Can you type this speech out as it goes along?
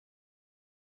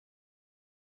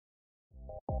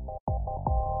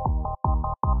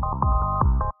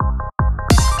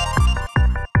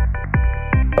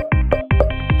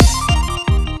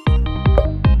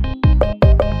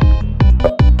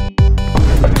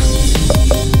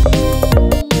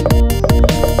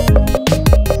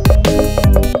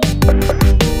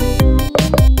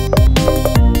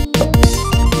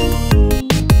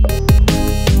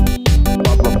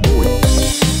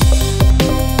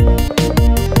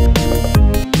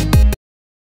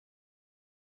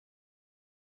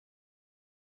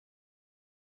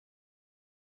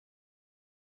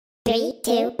3,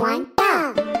 2, 1,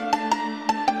 go!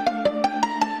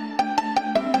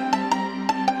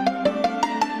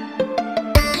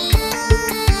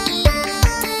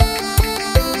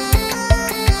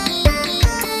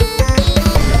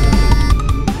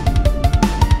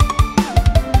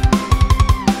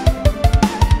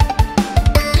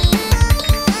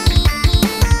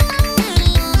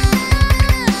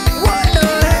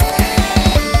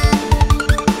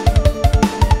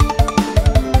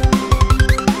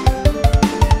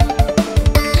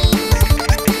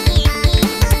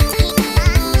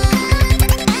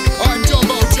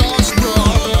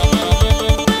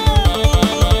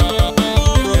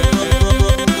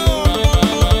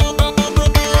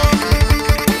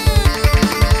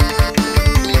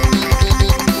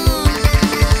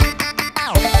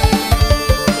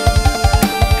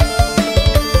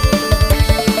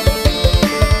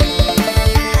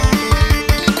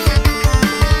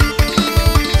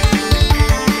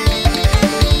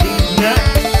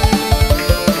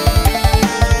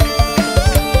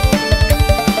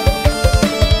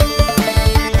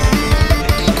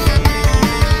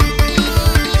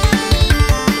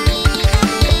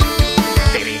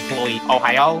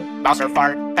 Ohio, Bowser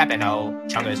Fart, Pepino,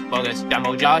 Chungus, Bogus,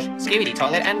 Dumbo Josh, Skibidi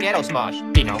Toilet, and Ghetto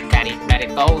Smosh. Pino, Canny,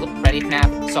 Reddit Gold, Reddit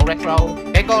FNAF, So Retro,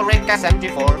 Pickle Rick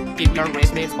SMG4, Keep your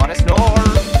race mates what a snore.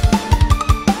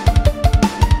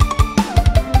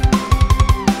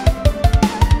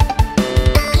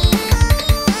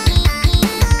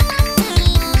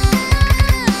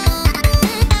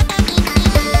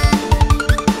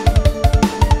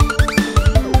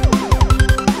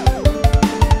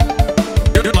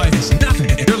 Your life is nothing.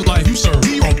 In your life, you serve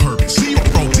zero purpose. Zero.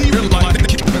 Your life,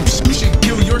 you should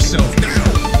kill yourself now.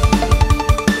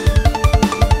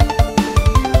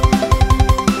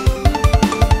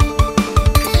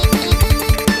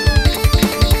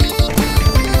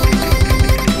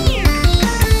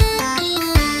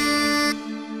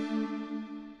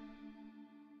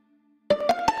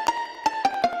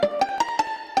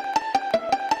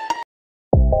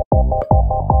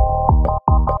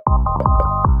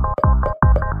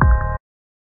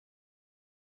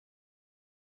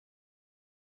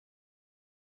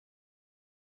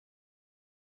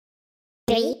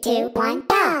 Three, two, one,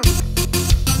 go!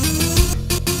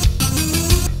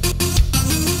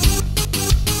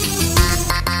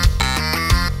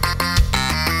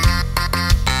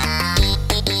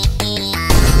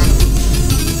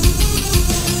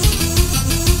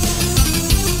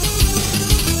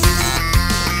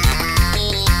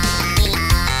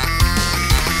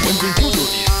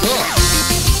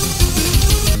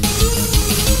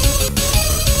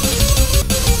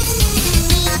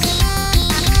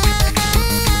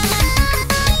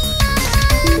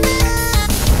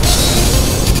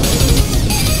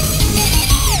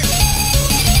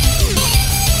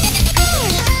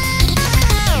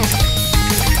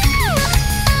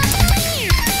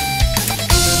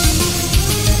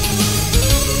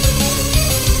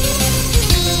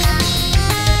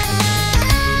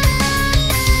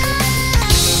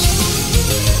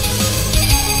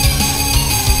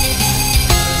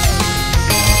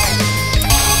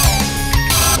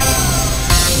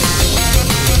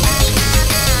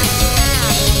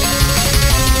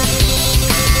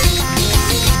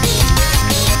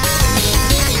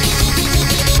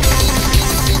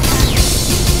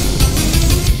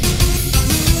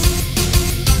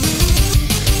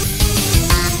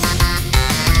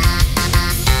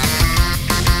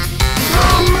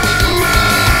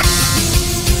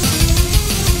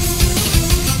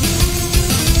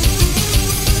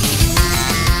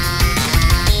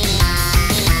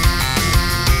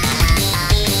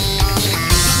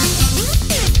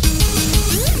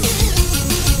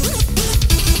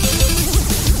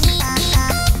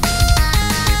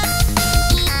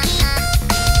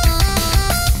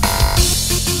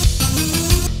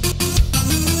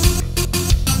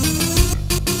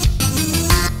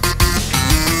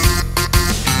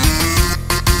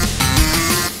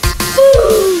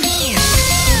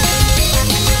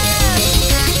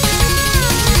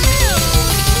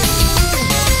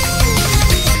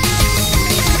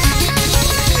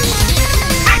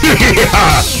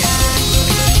 Yeah!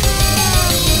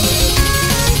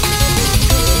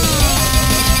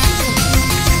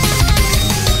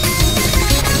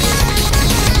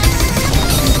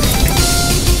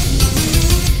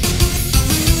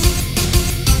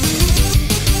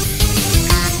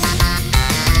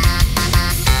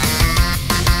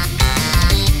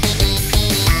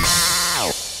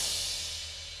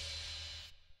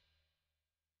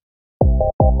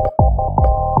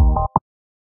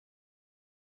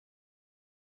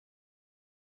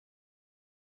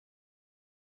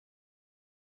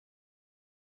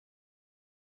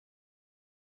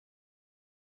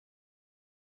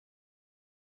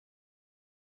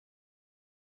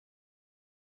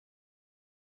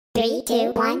 3,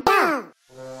 2, 1, go!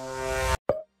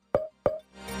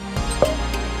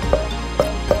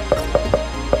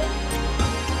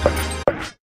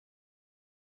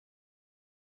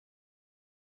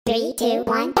 3, 2,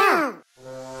 1, go!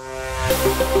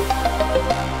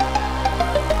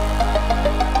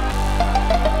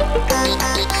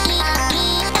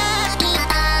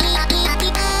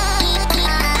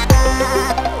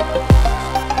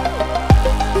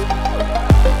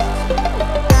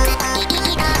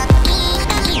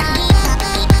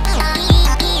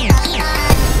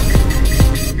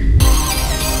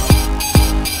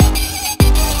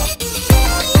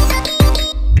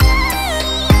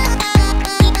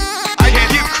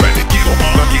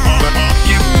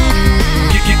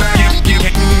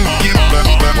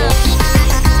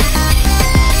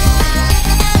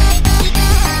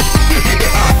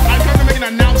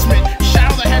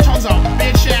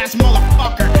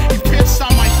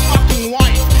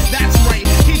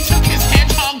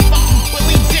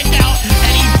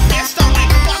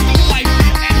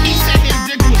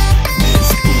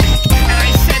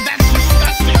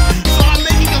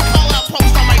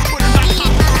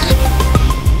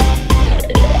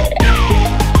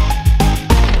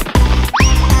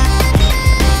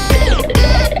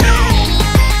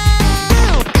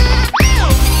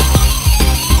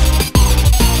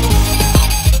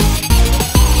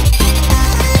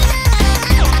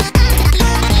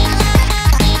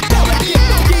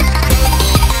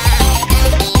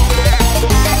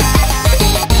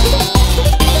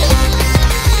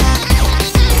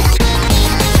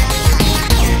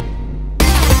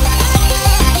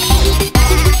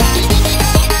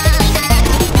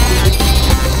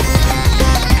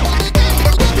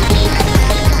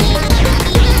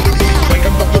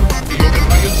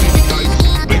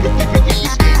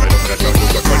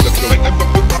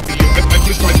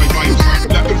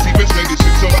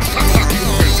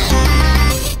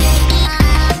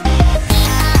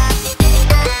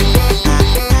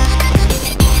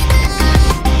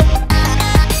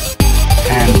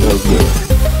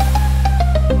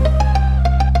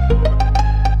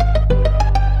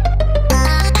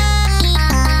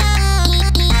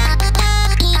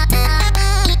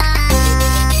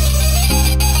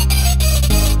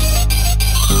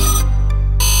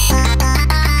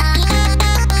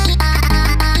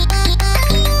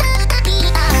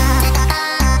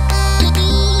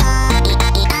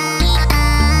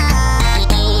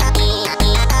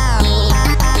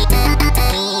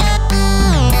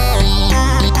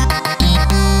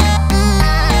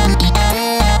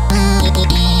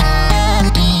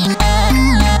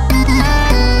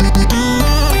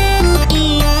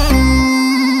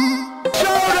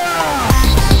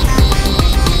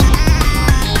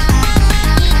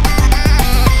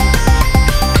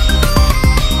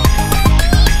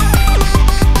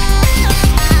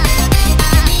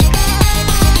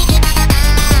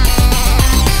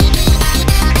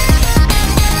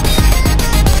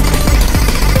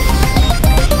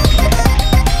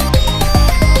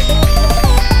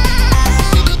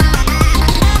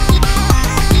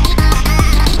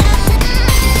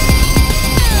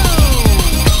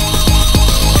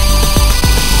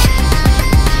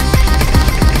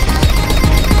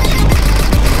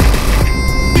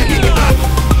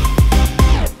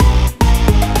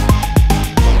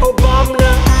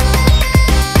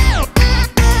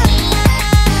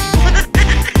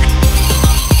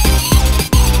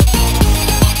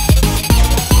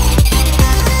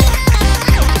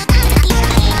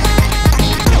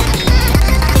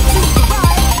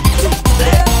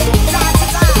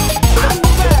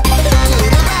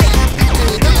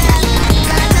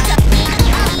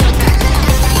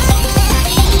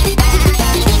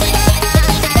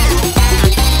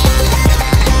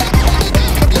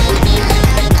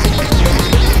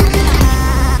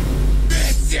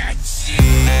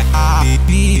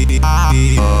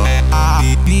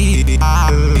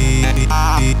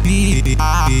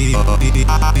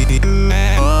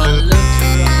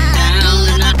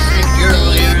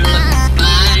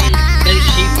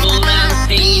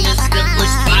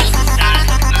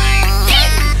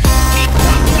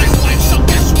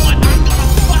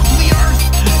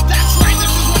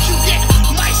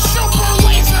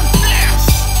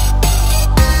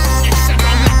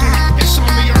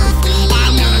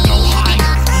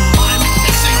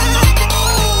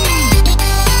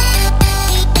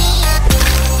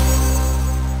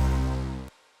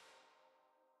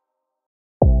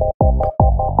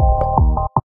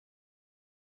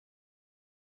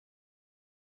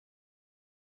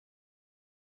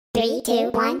 Three, two,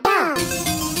 one, go!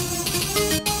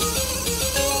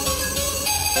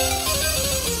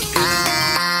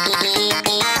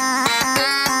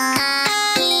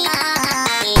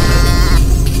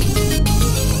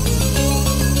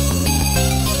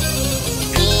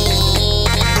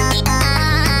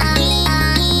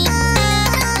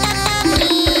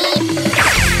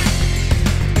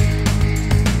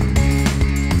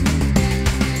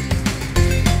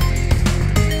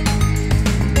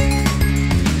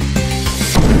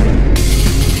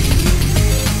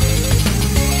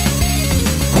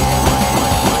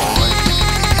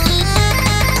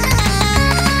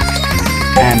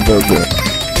 hamburger.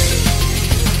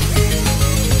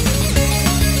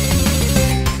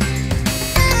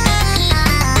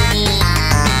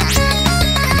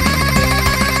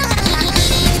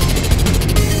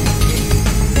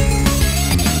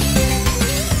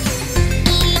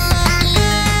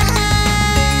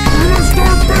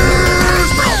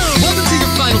 Welcome to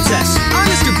your final test. I'm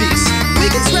Mr. Beast.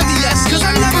 We can spread the S, cause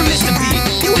I've never missed a beat.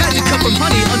 You had to cut from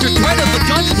honey under threat of a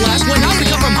gun blast. One house to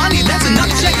cut from honey, that's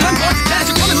enough to check gun bar. That's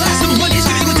your coming last. Number one is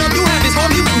giving you a dub. You have this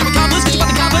harm. You can accomplish, cause you got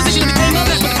the composition of the game up.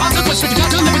 That's what the consequence. But you got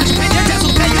to live with this. You pay your tax, so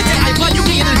pay your debt. I applaud you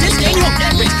being in this game. You won't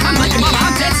get rich. I'm like your mama,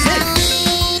 I'm dead set.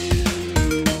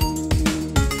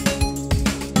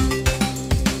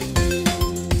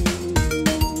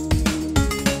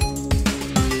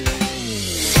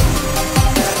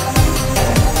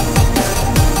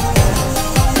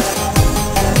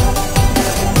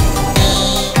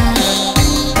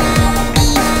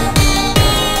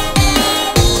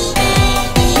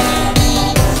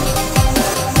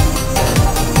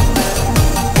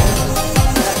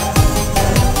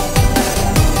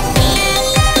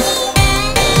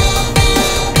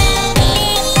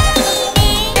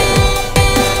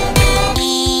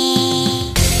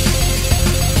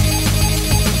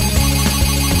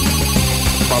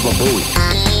 Baba Booey.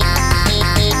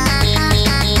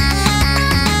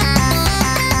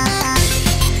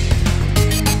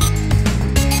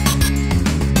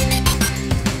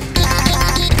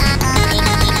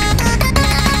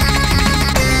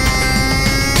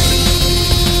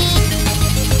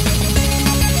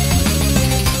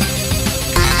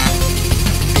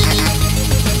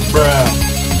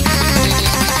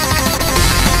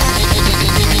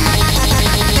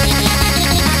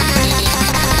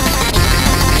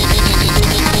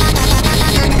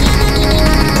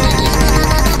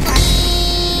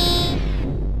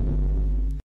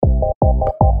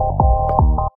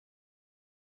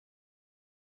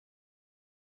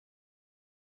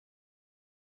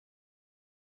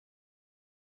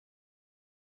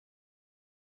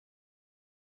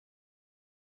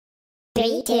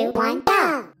 Three, two, one,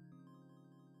 go!